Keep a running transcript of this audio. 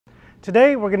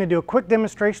Today we're going to do a quick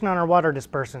demonstration on our water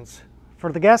dispersants.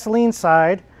 For the gasoline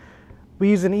side, we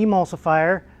use an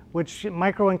emulsifier which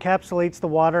microencapsulates the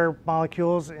water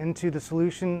molecules into the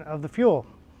solution of the fuel.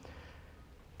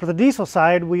 For the diesel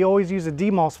side, we always use a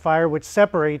demulsifier which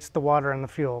separates the water and the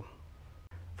fuel.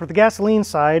 For the gasoline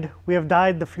side, we have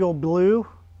dyed the fuel blue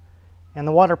and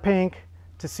the water pink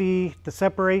to see the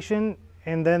separation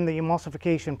and then the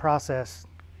emulsification process.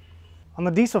 On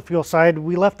the diesel fuel side,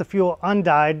 we left the fuel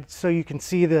undyed so you can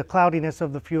see the cloudiness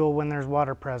of the fuel when there's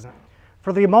water present.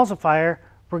 For the emulsifier,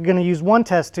 we're going to use one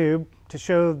test tube to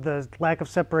show the lack of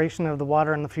separation of the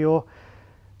water and the fuel.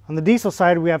 On the diesel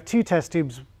side, we have two test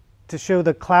tubes to show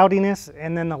the cloudiness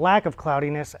and then the lack of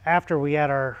cloudiness after we add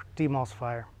our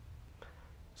demulsifier.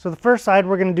 So the first side,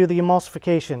 we're going to do the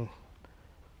emulsification.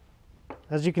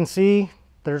 As you can see,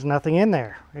 there's nothing in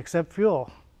there except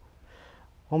fuel.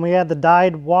 When we add the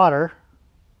dyed water,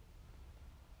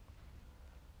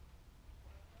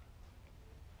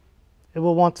 it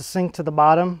will want to sink to the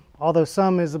bottom, although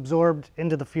some is absorbed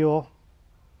into the fuel.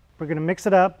 We're going to mix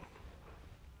it up.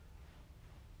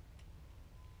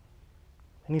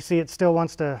 And you see it still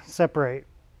wants to separate.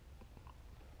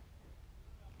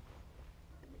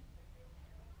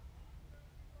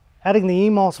 Adding the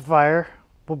emulsifier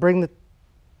will bring the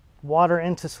water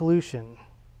into solution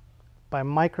by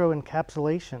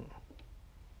microencapsulation.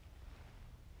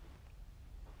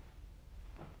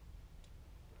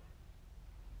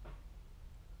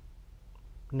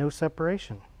 No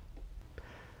separation.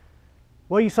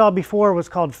 What you saw before was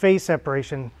called phase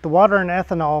separation. The water and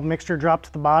ethanol mixture dropped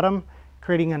to the bottom,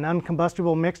 creating an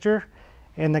uncombustible mixture,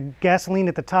 and the gasoline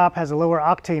at the top has a lower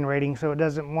octane rating, so it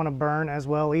doesn't want to burn as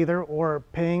well either, or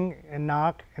ping and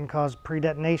knock and cause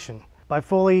pre-detonation. By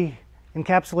fully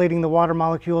encapsulating the water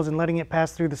molecules and letting it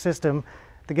pass through the system,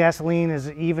 the gasoline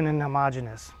is even and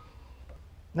homogeneous.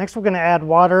 Next, we're going to add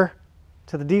water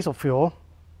to the diesel fuel.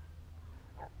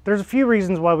 There's a few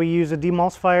reasons why we use a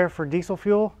demulsifier for diesel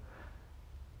fuel.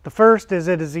 The first is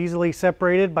it is easily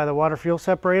separated by the water fuel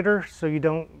separator, so you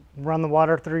don't run the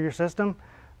water through your system.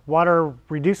 Water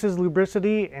reduces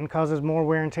lubricity and causes more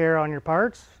wear and tear on your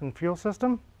parts and fuel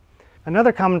system.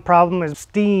 Another common problem is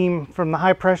steam from the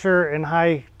high pressure and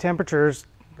high temperatures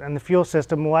and the fuel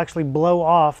system will actually blow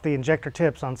off the injector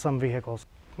tips on some vehicles.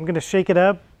 I'm going to shake it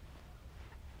up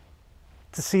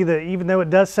to see that even though it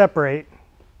does separate,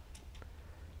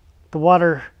 the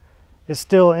water is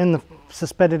still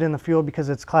suspended in the fuel because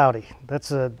it's cloudy.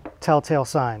 That's a telltale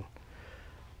sign.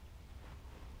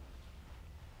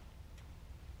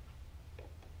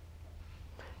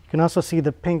 You can also see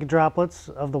the pink droplets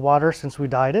of the water since we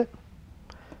dyed it.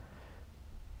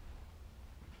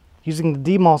 Using the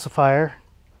demulsifier,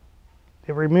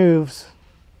 it removes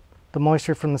the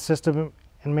moisture from the system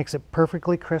and makes it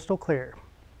perfectly crystal clear.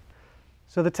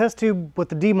 So the test tube with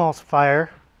the demulsifier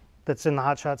that's in the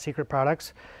Hot Shot Secret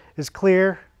products is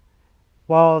clear,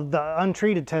 while the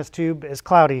untreated test tube is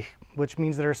cloudy, which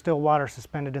means there's still water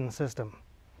suspended in the system.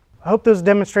 I hope those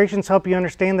demonstrations help you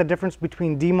understand the difference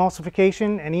between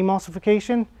demulsification and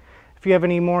emulsification. If you have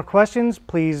any more questions,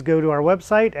 please go to our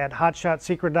website at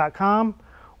hotshotsecret.com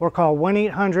or call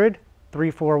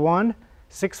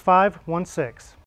 1-800-341-6516.